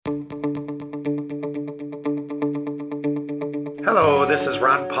Hello, this is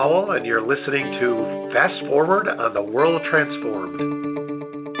Ron Powell, and you're listening to Fast Forward on the World Transformed.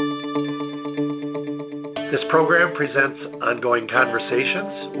 This program presents ongoing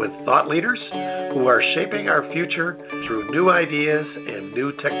conversations with thought leaders who are shaping our future through new ideas and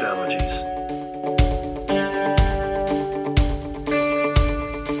new technologies.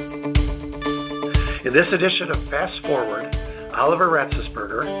 In this edition of Fast Forward, Oliver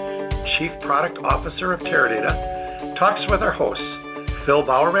Ratzesberger, Chief Product Officer of Teradata, talks with our hosts, Phil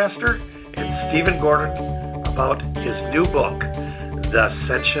Bowermaster and Stephen Gordon, about his new book, The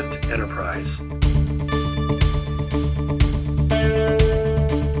Sentient Enterprise.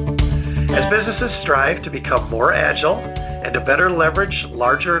 As businesses strive to become more agile and to better leverage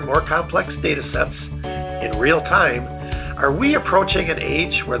larger and more complex data sets in real time, are we approaching an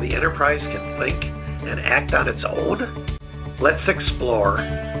age where the enterprise can think and act on its own? Let's explore.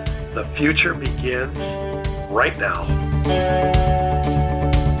 The future begins right now.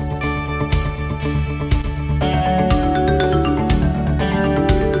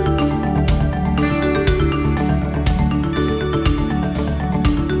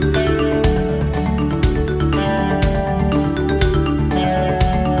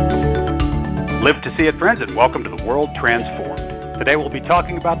 Live to see it, friends, and welcome to the World Transformed. Today we'll be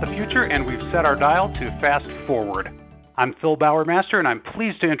talking about the future, and we've set our dial to Fast Forward. I'm Phil Bowermaster, and I'm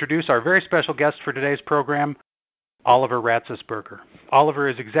pleased to introduce our very special guest for today's program, Oliver Ratzesberger. Oliver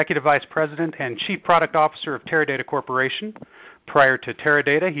is Executive Vice President and Chief Product Officer of Teradata Corporation. Prior to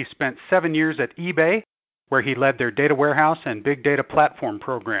Teradata, he spent 7 years at eBay, where he led their data warehouse and big data platform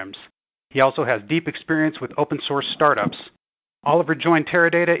programs. He also has deep experience with open source startups. Oliver joined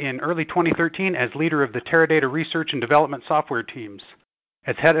Teradata in early 2013 as leader of the Teradata Research and Development software teams.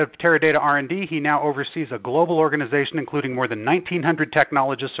 As head of Teradata R&D, he now oversees a global organization including more than 1,900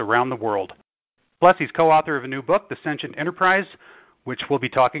 technologists around the world. Plus, he's co-author of a new book, The Sentient Enterprise, which we'll be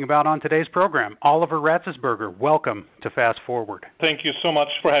talking about on today's program. Oliver Ratzesberger, welcome to Fast Forward. Thank you so much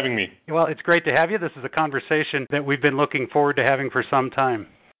for having me. Well, it's great to have you. This is a conversation that we've been looking forward to having for some time.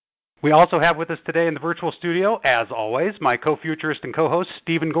 We also have with us today in the virtual studio, as always, my co-futurist and co-host,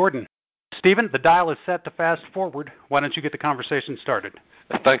 Stephen Gordon. Stephen, the dial is set to Fast Forward. Why don't you get the conversation started?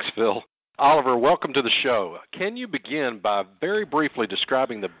 Thanks, Phil. Oliver, welcome to the show. Can you begin by very briefly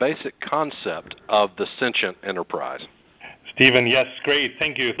describing the basic concept of the Sentient Enterprise? Stephen, yes, great.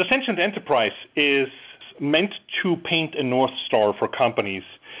 Thank you. The Sentient Enterprise is meant to paint a North Star for companies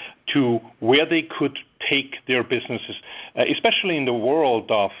to where they could take their businesses, especially in the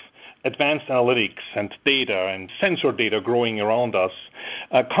world of advanced analytics and data and sensor data growing around us.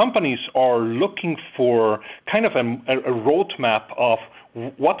 Companies are looking for kind of a roadmap of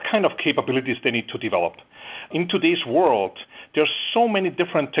what kind of capabilities they need to develop. In today's world, there's so many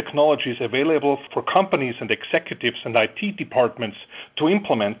different technologies available for companies and executives and IT departments to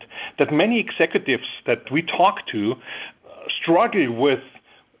implement that many executives that we talk to struggle with,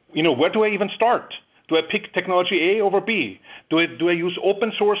 where do I even start? Do I pick technology A over B? Do I use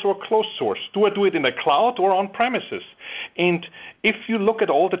open source or closed source? Do I do it in the cloud or on premises? And if you look at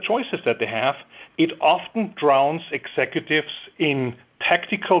all the choices that they have, it often drowns executives in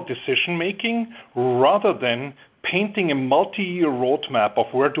tactical decision making rather than painting a multi-year roadmap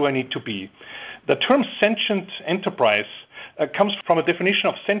of where do I need to be. The term sentient enterprise comes from a definition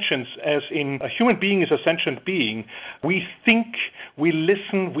of sentience as in a human being is a sentient being. We think, we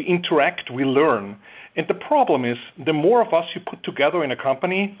listen, we interact, we learn. And the problem is the more of us you put together in a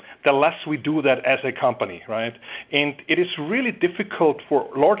company, the less we do that as a company, right? And it is really difficult for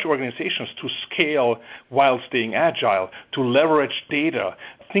large organizations to scale while staying agile, to leverage data,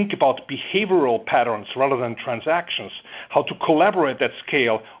 think about behavioral patterns rather than transactions, how to collaborate at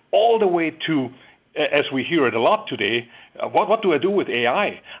scale, all the way to, as we hear it a lot today, what do I do with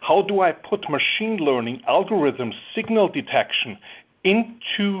AI? How do I put machine learning, algorithms, signal detection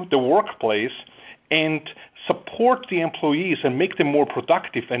into the workplace and support the employees and make them more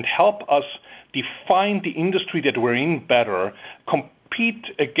productive and help us define the industry that we're in better, compete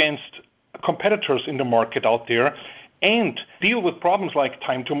against competitors in the market out there, and deal with problems like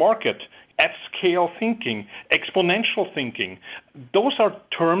time to market, at-scale thinking, exponential thinking. Those are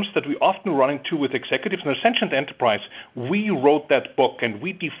terms that we often run into with executives. In the Sentient Enterprise, we wrote that book and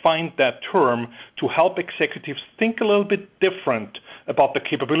we defined that term to help executives think a little bit different about the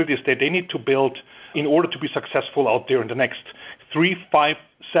capabilities that they need to build in order to be successful out there in the next 3, 5,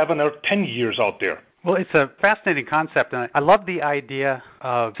 7, or 10 years out there. Well, it's a fascinating concept, and I love the idea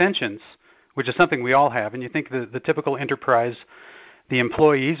of sentience, which is something we all have. And you think the typical enterprise, the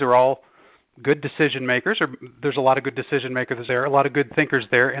employees are all good decision makers, or there's a lot of good decision makers there, a lot of good thinkers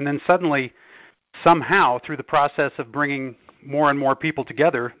there, and then suddenly, somehow, through the process of bringing more and more people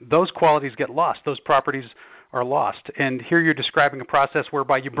together, those qualities get lost. Those properties are lost. And here you're describing a process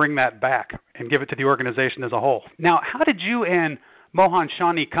whereby you bring that back and give it to the organization as a whole. Now, how did you and Mohan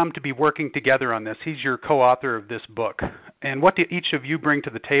Shani come to be working together on this? He's your co-author of this book. And what do each of you bring to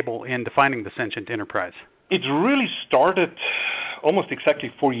the table in defining the Sentient Enterprise? It really started almost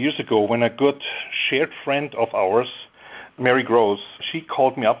exactly 4 years ago when a good shared friend of ours, Mary Gross, she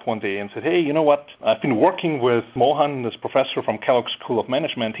called me up one day and said, hey, you know what? I've been working with Mohan, this professor from Kellogg School of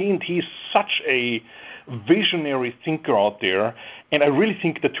Management. He's such a visionary thinker out there, and I really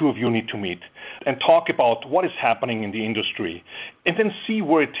think the two of you need to meet and talk about what is happening in the industry and then see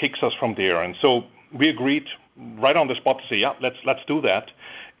where it takes us from there. And so we agreed right on the spot to say, yeah, let's do that.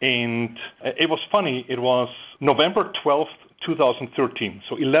 And it was funny. It was November 12th, 2013,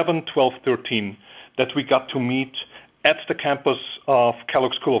 so 11/12/13, that we got to meet at the campus of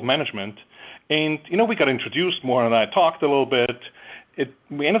Kellogg School of Management. And, we got introduced. Mohan and I talked a little bit.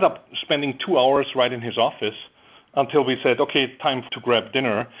 We ended up spending 2 hours right in his office until we said, okay, time to grab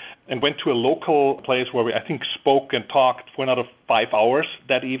dinner, and went to a local place where we, I think, spoke and talked for another 5 hours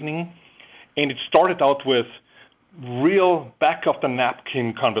that evening. And it started out with real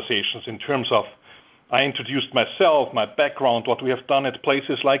back-of-the-napkin conversations in terms of I introduced myself, my background, what we have done at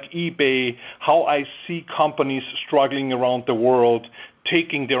places like eBay, how I see companies struggling around the world,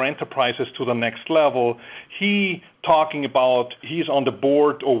 taking their enterprises to the next level. He talking about he's on the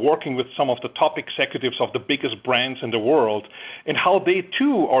board or working with some of the top executives of the biggest brands in the world and how they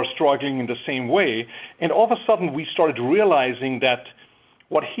too are struggling in the same way. And all of a sudden we started realizing that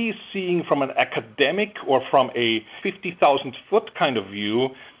what he's seeing from an academic or from a 50,000-foot kind of view,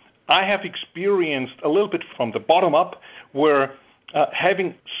 I have experienced a little bit from the bottom up, where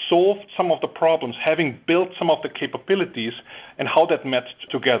having solved some of the problems, having built some of the capabilities, and how that met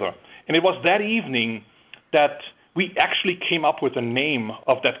together. And it was that evening that we actually came up with a name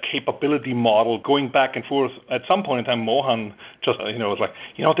of that capability model, going back and forth. At some point in time, Mohan just, was like,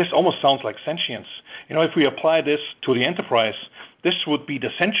 this almost sounds like sentience. If we apply this to the enterprise, this would be the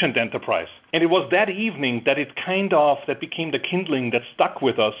Sentient Enterprise. And it was that evening that that became the kindling that stuck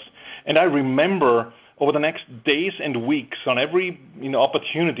with us. And I remember over the next days and weeks, on every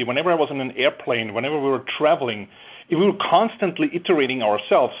opportunity, whenever I was in an airplane, whenever we were traveling, we were constantly iterating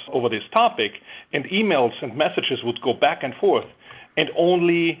ourselves over this topic, and emails and messages would go back and forth. And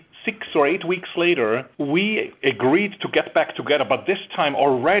only 6 or 8 weeks later, we agreed to get back together, but this time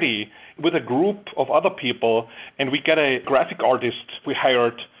already with a group of other people, and we got a graphic artist we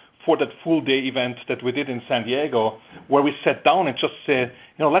hired for that full-day event that we did in San Diego, where we sat down and just said,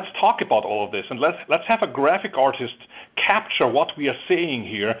 let's talk about all of this, and let's have a graphic artist capture what we are saying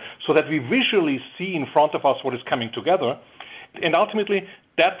here so that we visually see in front of us what is coming together. And ultimately,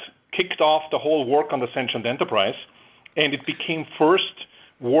 that kicked off the whole work on the Sentient Enterprise, and it became first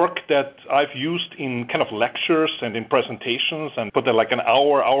work that I've used in kind of lectures and in presentations, and put like an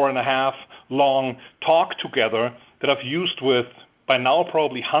hour and a half long talk together that I've used with, by now,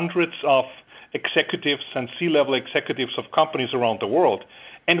 probably hundreds of executives and C-level executives of companies around the world.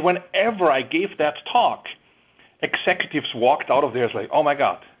 And whenever I gave that talk, executives walked out of there like, oh my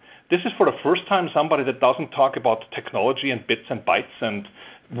God, this is for the first time somebody that doesn't talk about technology and bits and bytes and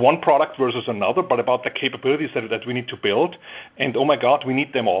one product versus another, but about the capabilities that we need to build. And oh my God, we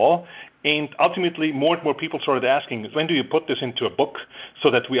need them all. And ultimately, more and more people started asking, when do you put this into a book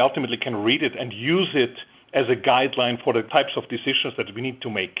so that we ultimately can read it and use it as a guideline for the types of decisions that we need to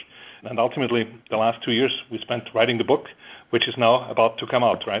make? And ultimately, the last 2 years, we spent writing the book, which is now about to come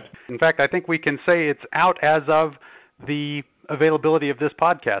out, right? In fact, I think we can say it's out as of the availability of this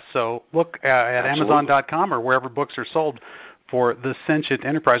podcast. So look at Amazon.com or wherever books are sold for the Sentient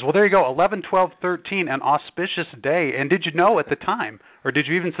Enterprise. Well, there you go, 11/12/13, an auspicious day. And did you know at the time, or did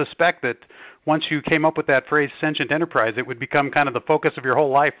you even suspect that once you came up with that phrase, Sentient Enterprise, it would become kind of the focus of your whole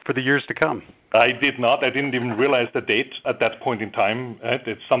life for the years to come? I did not. I didn't even realize the date at that point in time.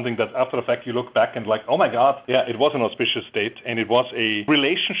 It's something that after the fact you look back and like, oh my God, yeah, it was an auspicious date, and it was a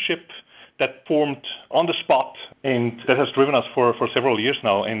relationship that formed on the spot and that has driven us for several years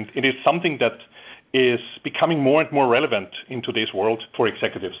now. And it is something that is becoming more and more relevant in today's world for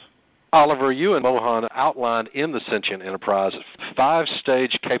executives. Oliver, you and Mohan outlined in the Sentient Enterprise a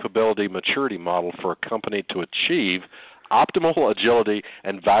 5-stage capability maturity model for a company to achieve optimal agility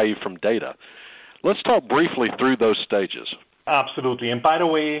and value from data. Let's talk briefly through those stages. Absolutely. And by the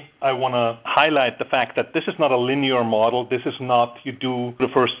way, I want to highlight the fact that this is not a linear model. This is not you do the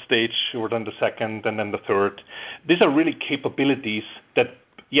first stage or then the second and then the third. These are really capabilities that,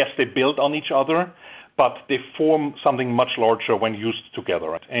 yes, they build on each other, but they form something much larger when used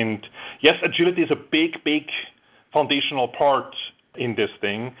together. And yes, agility is a big foundational part in this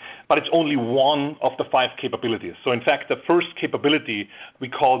thing, but it's only one of the 5 capabilities. So in fact, the first capability we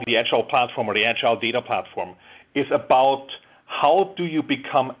call the Agile Platform or the Agile Data Platform is about how do you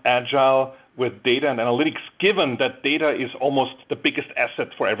become agile with data and analytics, given that data is almost the biggest asset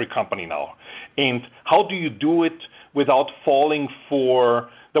for every company now. And how do you do it without falling for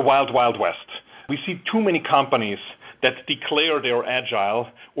the wild, wild west? We see too many companies that declare they are agile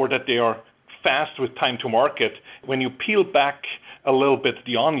or that they are fast with time to market. When you peel back a little bit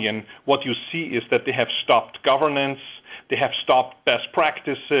the onion, what you see is that they have stopped governance, they have stopped best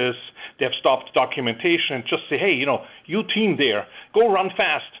practices, they have stopped documentation, and just say, hey, you team there, go run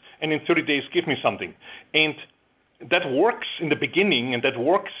fast, and in 30 days give me something. And that works in the beginning, and that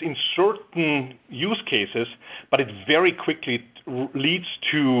works in certain use cases, but it very quickly leads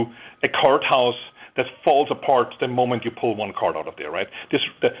to a card house that falls apart the moment you pull one card out of there, right?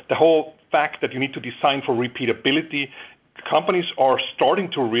 The whole fact that you need to design for repeatability, companies are starting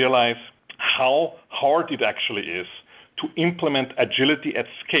to realize how hard it actually is to implement agility at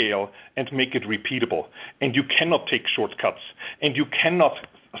scale and make it repeatable. And you cannot take shortcuts, and you cannot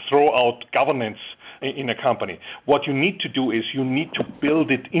throw out governance in a company. What you need to do is you need to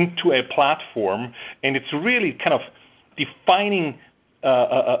build it into a platform, and it's really kind of defining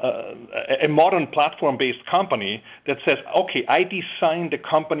a modern platform-based company that says, okay, I designed the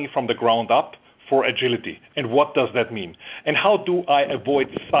company from the ground up for agility. And what does that mean? And how do I avoid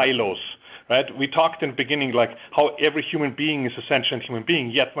silos? Right? We talked in the beginning like how every human being is a sentient human being,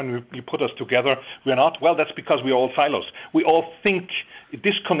 yet when you put us together, we're not. Well, that's because we're all silos. We all think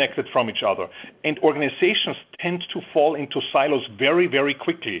disconnected from each other. And organizations tend to fall into silos very, very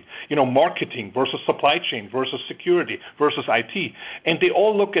quickly. Marketing versus supply chain versus security versus IT. And they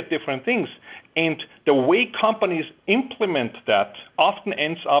all look at different things. And the way companies implement that often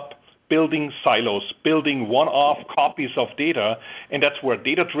ends up building silos, building one-off copies of data, and that's where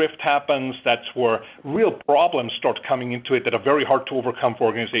data drift happens. That's where real problems start coming into it that are very hard to overcome for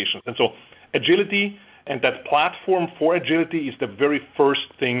organizations. And so agility and that platform for agility is the very first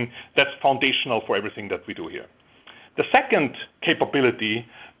thing that's foundational for everything that we do here. The second capability,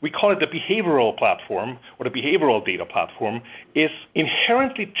 we call it the behavioral platform or the behavioral data platform, is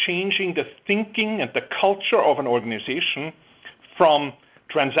inherently changing the thinking and the culture of an organization from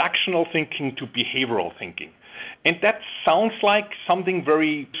transactional thinking to behavioral thinking. And that sounds like something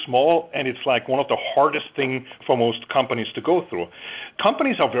very small, and it's like one of the hardest things for most companies to go through.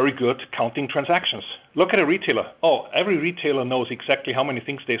 Companies are very good counting transactions. Look at a retailer. Oh, every retailer knows exactly how many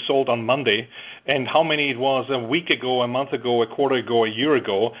things they sold on Monday and how many it was a week ago, a month ago, a quarter ago, a year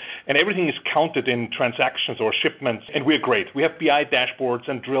ago, and everything is counted in transactions or shipments, and we're great. We have BI dashboards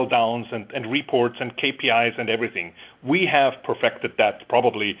and drill downs and reports and KPIs and everything. We have perfected that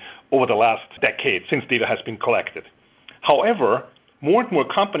probably over the last decade since data has been collected. However, more and more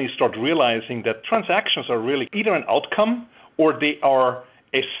companies start realizing that transactions are really either an outcome or they are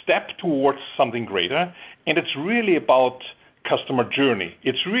a step towards something greater, and it's really about customer journey.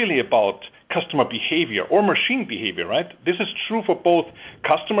 It's really about customer behavior or machine behavior, right? This is true for both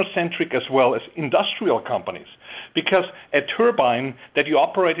customer-centric as well as industrial companies, because a turbine that you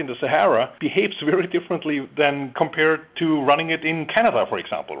operate in the Sahara behaves very differently than compared to running it in Canada, for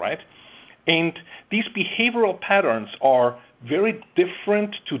example, right? And these behavioral patterns are very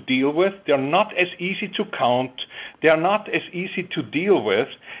different to deal with. They're not as easy to count. They're not as easy to deal with,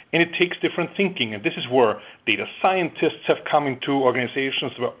 and it takes different thinking. And this is where data scientists have come into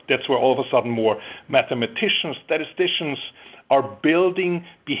organizations. That's where all of a sudden more mathematicians, statisticians are building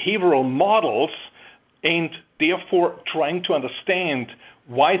behavioral models and therefore trying to understand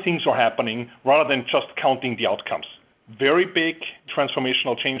why things are happening rather than just counting the outcomes. Very big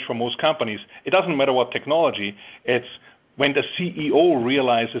transformational change for most companies. It doesn't matter what technology. It's when the CEO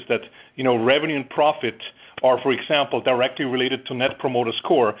realizes that revenue and profit are, for example, directly related to Net Promoter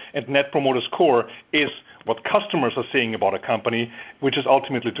Score, and Net Promoter Score is what customers are saying about a company, which is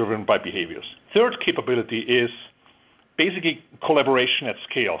ultimately driven by behaviors. Third capability is basically collaboration at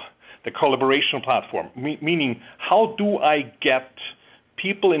scale, the collaboration platform, meaning how do I get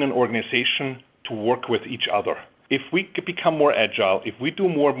people in an organization to work with each other? If we become more agile, if we do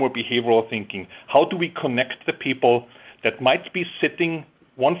more and more behavioral thinking, how do we connect the people that might be sitting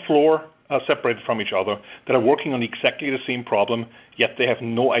one floor separated from each other, that are working on exactly the same problem, yet they have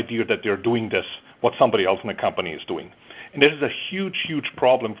no idea that they're doing this, what somebody else in the company is doing. And this is a huge, huge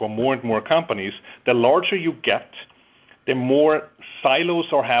problem for more and more companies. The larger you get, the more silos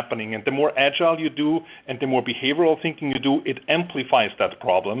are happening, and the more agile you do and the more behavioral thinking you do, it amplifies that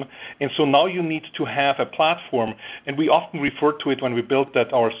problem. And so now you need to have a platform, and we often refer to it when we built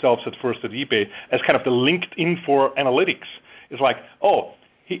that ourselves at first at eBay as kind of the LinkedIn for analytics. It's like, oh,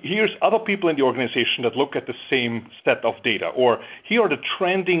 here's other people in the organization that look at the same set of data, or here are the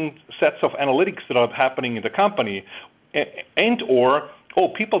trending sets of analytics that are happening in the company, and or, oh,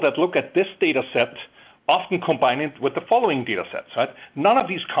 people that look at this data set often combine it with the following data sets, right? None of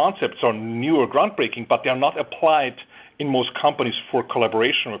these concepts are new or groundbreaking, but they are not applied in most companies for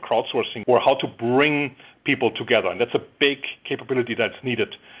collaboration or crowdsourcing or how to bring people together. And that's a big capability that's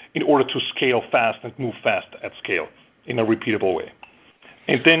needed in order to scale fast and move fast at scale in a repeatable way.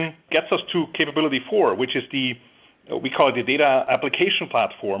 And then gets us to capability 4, which is we call it the data application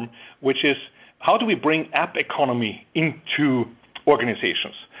platform, which is how do we bring app economy into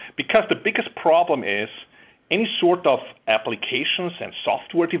organizations? Because the biggest problem is any sort of applications and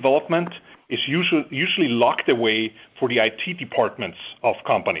software development is usually locked away for the IT departments of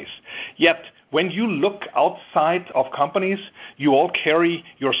companies. Yet, when you look outside of companies, you all carry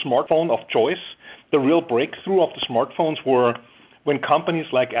your smartphone of choice. The real breakthrough of the smartphones were when companies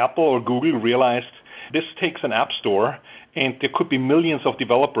like Apple or Google realized this takes an app store and there could be millions of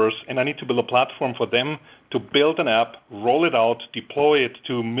developers, and I need to build a platform for them to build an app, roll it out, deploy it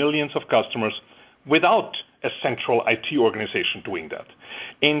to millions of customers without a central IT organization doing that.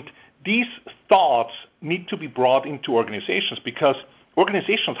 And these thoughts need to be brought into organizations because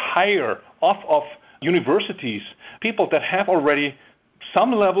organizations hire off of universities people that have already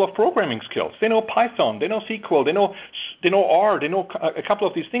some level of programming skills. They know Python, they know SQL, they know R, they know a couple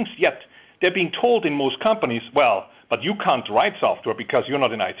of these things, yet they're being told in most companies, well, but you can't write software because you're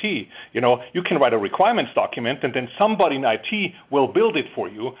not in IT. You can write a requirements document and then somebody in IT will build it for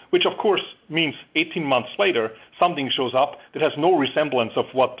you, which of course means 18 months later, something shows up that has no resemblance of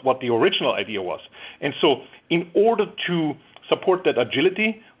what the original idea was. And so in order to support that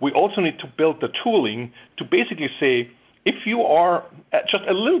agility, we also need to build the tooling to basically say, if you are just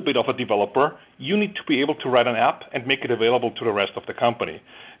a little bit of a developer, you need to be able to write an app and make it available to the rest of the company.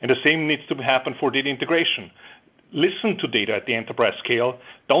 And the same needs to happen for data integration. Listen to data at the enterprise scale.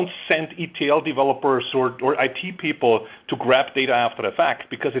 Don't send ETL developers or IT people to grab data after the fact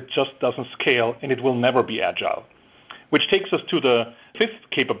because it just doesn't scale and it will never be agile. Which takes us to the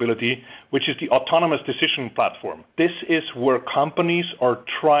 5th capability, which is the autonomous decision platform. This is where companies are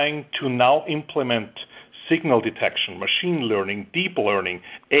trying to now implement signal detection, machine learning, deep learning,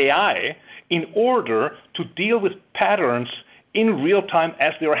 AI, in order to deal with patterns in real time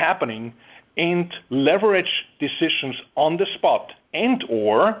as they're happening and leverage decisions on the spot and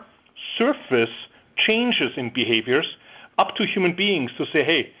or surface changes in behaviors up to human beings to say,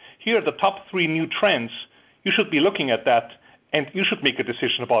 hey, here are the top 3 new trends. You should be looking at that and you should make a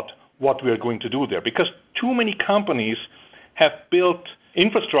decision about what we are going to do there. Because too many companies have built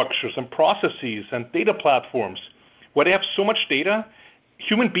infrastructures and processes and data platforms where they have so much data,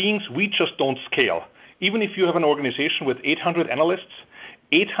 human beings, we just don't scale. Even if you have an organization with 800 analysts,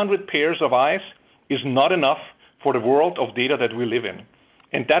 800 pairs of eyes is not enough for the world of data that we live in.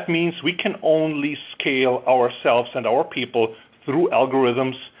 And that means we can only scale ourselves and our people through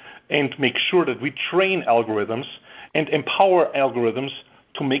algorithms and make sure that we train algorithms and empower algorithms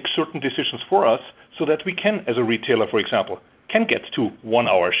to make certain decisions for us so that we can, as a retailer, for example, can get to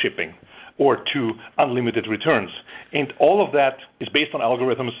 1-hour shipping or to unlimited returns. And all of that is based on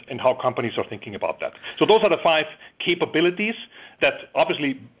algorithms and how companies are thinking about that. So those are the 5 capabilities that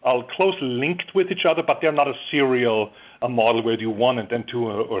obviously are closely linked with each other, but they're not a serial model where you do 1 and then 2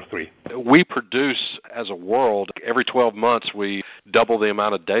 or 3. We produce, as a world, every 12 months we double the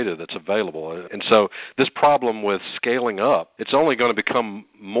amount of data that's available. And so this problem with scaling up, it's only going to become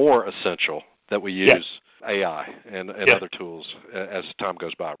more essential that we use AI and other tools as time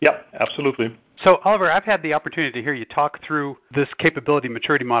goes by. Yep, absolutely. So, Oliver, I've had the opportunity to hear you talk through this capability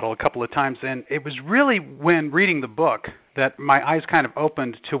maturity model a couple of times, and it was really when reading the book that my eyes kind of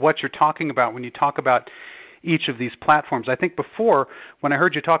opened to what you're talking about when you talk about each of these platforms. I think before, when I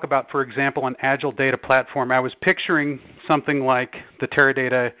heard you talk about, for example, an agile data platform, I was picturing something like the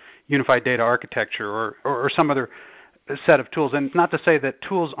Teradata Unified Data Architecture or some other set of tools. And not to say that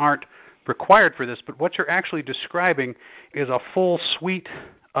tools aren't required for this, but what you're actually describing is a full suite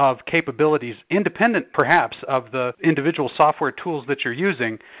of capabilities, independent perhaps of the individual software tools that you're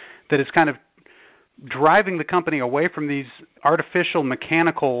using, that is kind of driving the company away from these artificial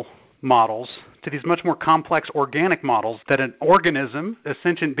mechanical models to these much more complex organic models that an organism, a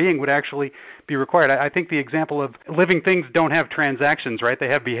sentient being, would actually be required. I think the example of living things don't have transactions, right? They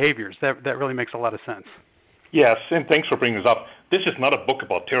have behaviors. That really makes a lot of sense. Yes, and thanks for bringing this up. This is not a book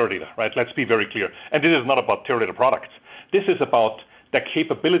about Teradata, right? Let's be very clear. And this is not about Teradata products. This is about the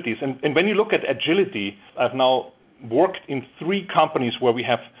capabilities. And when you look at agility, I've now worked in 3 companies where we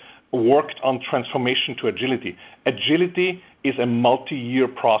have worked on transformation to agility. Agility is a multi-year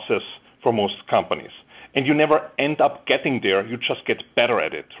process for most companies. And you never end up getting there, you just get better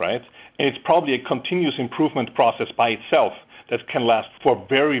at it, right? And it's probably a continuous improvement process by itself that can last for a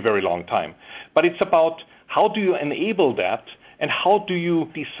very, very long time. But it's about how do you enable that, and how do you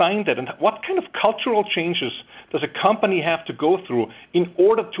design that, and what kind of cultural changes does a company have to go through in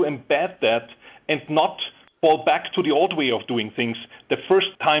order to embed that and not fall back to the old way of doing things the first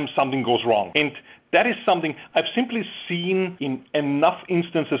time something goes wrong. And that is something I've simply seen in enough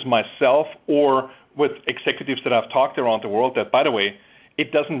instances myself or with executives that I've talked around the world that, by the way,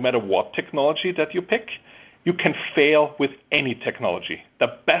 it doesn't matter what technology that you pick. You can fail with any technology.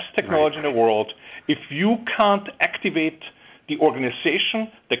 The best technology in the world, if you can't activate the organization,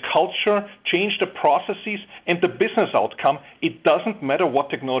 the culture, change the processes, and the business outcome, it doesn't matter what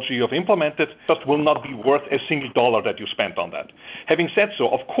technology you have implemented, just will not be worth a single dollar that you spent on that. Having said so,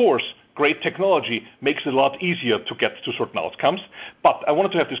 of course, great technology makes it a lot easier to get to certain outcomes, but I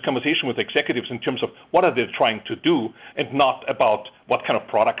wanted to have this conversation with executives in terms of what are they trying to do and not about what kind of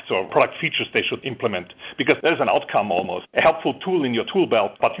products or product features they should implement, because there's an outcome almost, a helpful tool in your tool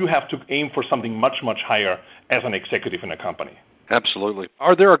belt, but you have to aim for something much, much higher as an executive in a company. Absolutely.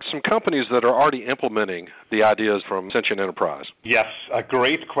 Are there some companies that are already implementing the ideas from Sentient Enterprise? Yes, a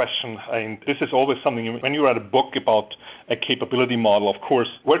great question. And this is always something, when you write a book about a capability model, of course,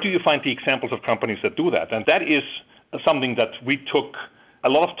 where do you find the examples of companies that do that? And that is something that we took a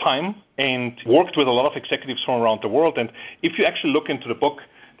lot of time and worked with a lot of executives from around the world. And if you actually look into the book,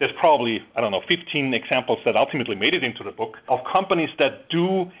 there's probably, 15 examples that ultimately made it into the book of companies that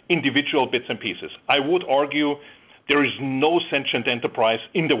do individual bits and pieces. I would argue there is no sentient enterprise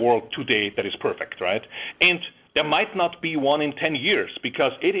in the world today that is perfect, right? And there might not be one in 10 years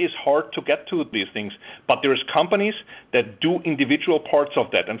because it is hard to get to these things. But there's companies that do individual parts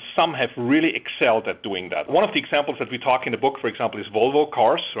of that, and some have really excelled at doing that. One of the examples that we talk in the book, for example, is Volvo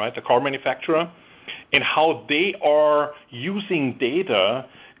Cars, right, the car manufacturer, and how they are using data.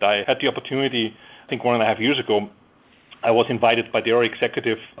 I had the opportunity, I think 1.5 years ago, I was invited by their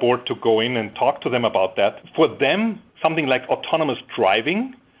executive board to go in and talk to them about that. For them, something like autonomous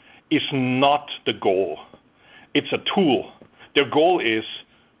driving is not the goal. It's a tool. Their goal is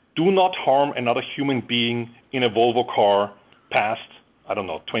do not harm another human being in a Volvo car past,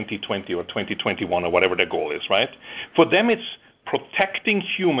 2020 or 2021 or whatever their goal is, right? For them, it's protecting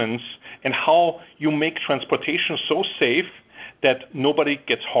humans and how you make transportation so safe that nobody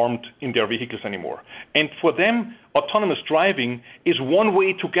gets harmed in their vehicles anymore. And for them, autonomous driving is one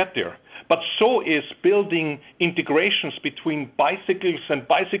way to get there. But so is building integrations between bicycles and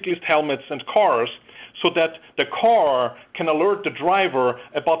bicyclist helmets and cars so that the car can alert the driver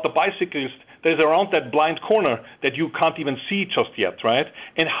about the bicyclist that is around that blind corner that you can't even see just yet, right?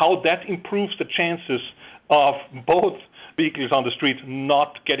 And how that improves the chances of both vehicles on the street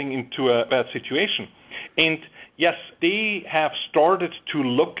not getting into a bad situation. And yes, they have started to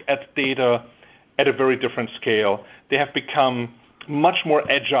look at data at a very different scale. They have become much more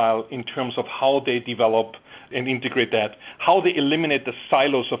agile in terms of how they develop and integrate that, how they eliminate the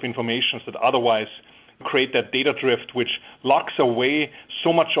silos of information that otherwise create that data drift, which locks away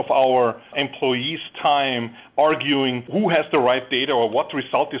so much of our employees' time arguing who has the right data or what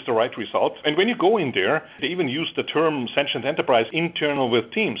result is the right result. And when you go in there, they even use the term Sentient Enterprise internal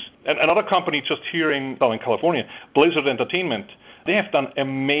with teams. And another company just here in Southern California, Blizzard Entertainment, they have done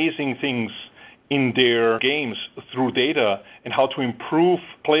amazing things in their games through data and how to improve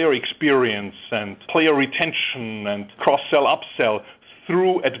player experience and player retention and cross-sell, upsell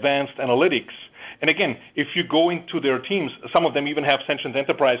through advanced analytics. And again, if you go into their teams, some of them even have Sentient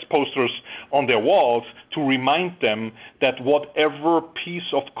Enterprise posters on their walls to remind them that whatever piece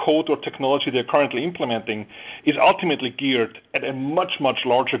of code or technology they're currently implementing is ultimately geared at a much, much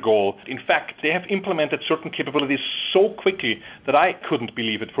larger goal. In fact, they have implemented certain capabilities so quickly that I couldn't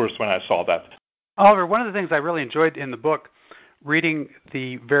believe it first when I saw that. Oliver, one of the things I really enjoyed in the book, reading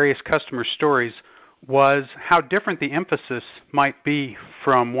the various customer stories, was how different the emphasis might be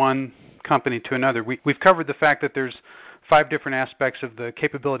from one company to another. We've covered the fact that there's 5 different aspects of the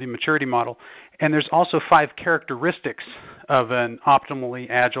capability maturity model, and there's also 5 characteristics of an optimally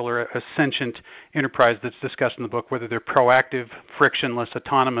agile or a sentient enterprise that's discussed in the book, whether they're proactive, frictionless,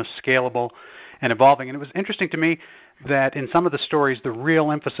 autonomous, scalable, and evolving. And it was interesting to me that in some of the stories, the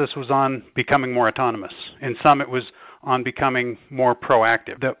real emphasis was on becoming more autonomous. In some, it was on becoming more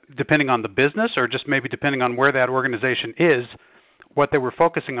proactive? Depending on the business or just maybe depending on where that organization is, what they were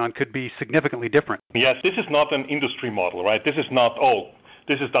focusing on could be significantly different. Yes, this is not an industry model, right? This is not,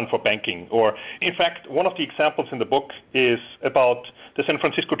 this is done for banking. Or, in fact, one of the examples in the book is about the San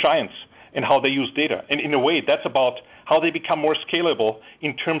Francisco Giants and how they use data. And in a way, that's about how they become more scalable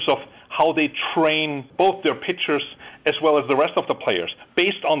in terms of how they train both their pitchers as well as the rest of the players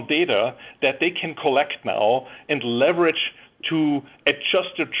based on data that they can collect now and leverage to adjust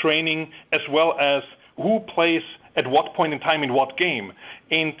their training as well as who plays at what point in time in what game.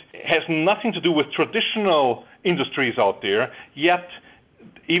 And has nothing to do with traditional industries out there, yet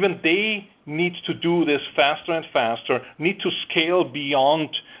even they need to do this faster and faster, need to scale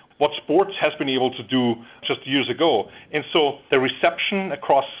beyond what sports has been able to do just years ago. And so the reception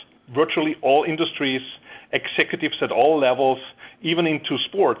across virtually all industries, executives at all levels, even into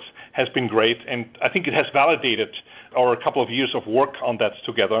sports, has been great. And I think it has validated our couple of years of work on that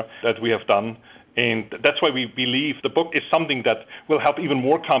together that we have done. And that's why we believe the book is something that will help even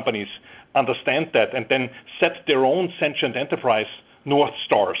more companies understand that and then set their own Sentient Enterprise North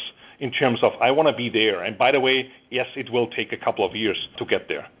Stars in terms of, I want to be there. And by the way, yes, it will take a couple of years to get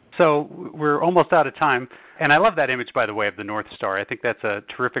there. So we're almost out of time. And I love that image, by the way, of the North Star. I think that's a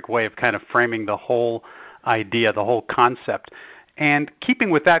terrific way of kind of framing the whole idea, the whole concept. And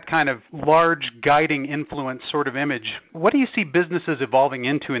keeping with that kind of large guiding influence sort of image, what do you see businesses evolving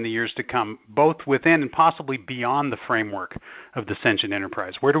into in the years to come, both within and possibly beyond the framework of the Sentient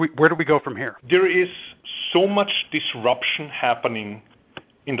Enterprise? Where do we go from here? There is so much disruption happening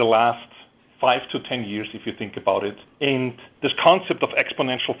in the last 5 to 10 years, if you think about it. And this concept of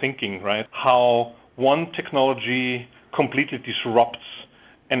exponential thinking, right? How one technology completely disrupts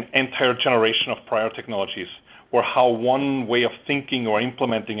an entire generation of prior technologies, or how one way of thinking or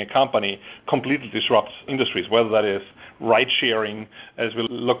implementing a company completely disrupts industries, whether that is ride-sharing, as we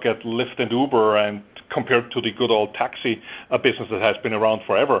look at Lyft and Uber, and compared to the good old taxi business that has been around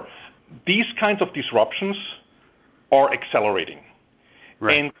forever. These kinds of disruptions are accelerating.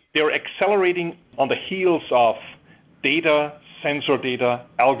 Right. And they're accelerating on the heels of data, sensor data,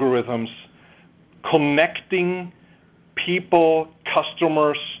 algorithms, connecting people,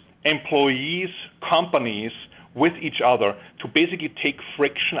 customers, employees, companies with each other to basically take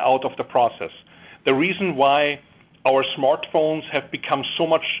friction out of the process. The reason why our smartphones have become so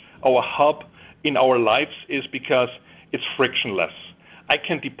much our hub in our lives is because it's frictionless. I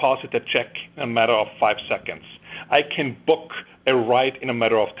can deposit a check in a matter of 5 seconds. I can book a ride in a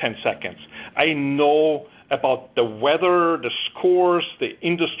matter of 10 seconds. I know about the weather, the scores, the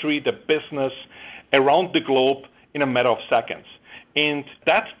industry, the business around the globe in a matter of seconds. And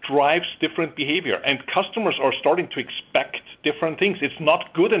that drives different behavior. And customers are starting to expect different things. It's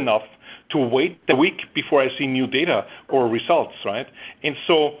not good enough to wait a week before I see new data or results, right? And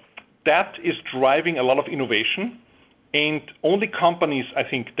so that is driving a lot of innovation. And only companies, I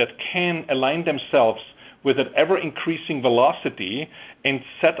think, that can align themselves with an ever-increasing velocity and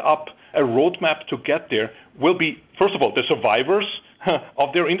set up a roadmap to get there will be, first of all, the survivors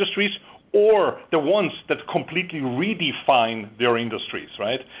of their industries, or the ones that completely redefine their industries,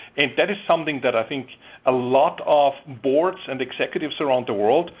 right? And that is something that I think a lot of boards and executives around the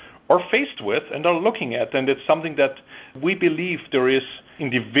world are faced with and are looking at. And it's something that we believe there is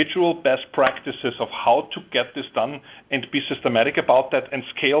individual best practices of how to get this done and be systematic about that and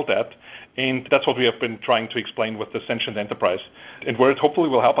scale that. And that's what we have been trying to explain with the Sentient Enterprise, and where it hopefully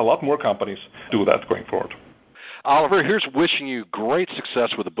will help a lot more companies do that going forward. Oliver, here's wishing you great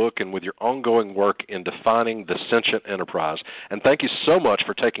success with the book and with your ongoing work in defining the Sentient Enterprise. And thank you so much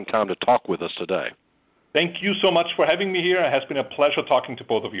for taking time to talk with us today. Thank you so much for having me here. It has been a pleasure talking to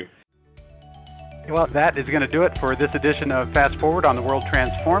both of you. Well, that is going to do it for this edition of Fast Forward on the World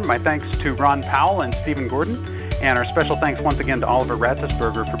Transformed. My thanks to Ron Powell and Stephen Gordon, and our special thanks once again to Oliver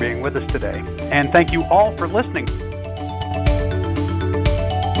Ratzesberger for being with us today. And thank you all for listening.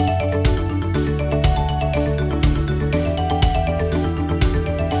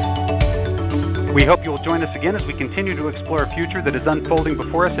 We hope you will join us again as we continue to explore a future that is unfolding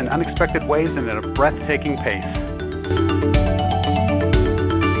before us in unexpected ways and at a breathtaking pace.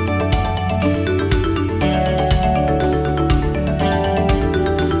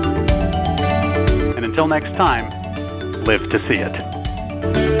 And until next time, live to see it.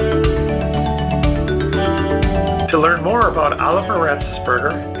 To learn more about Oliver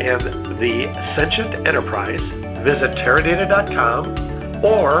Ratzesberger and the Sentient Enterprise, visit Teradata.com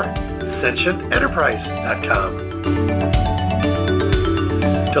or SentientEnterprise.com.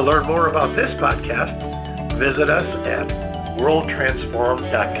 To learn more about this podcast, visit us at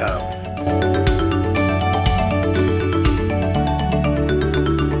WorldTransform.com.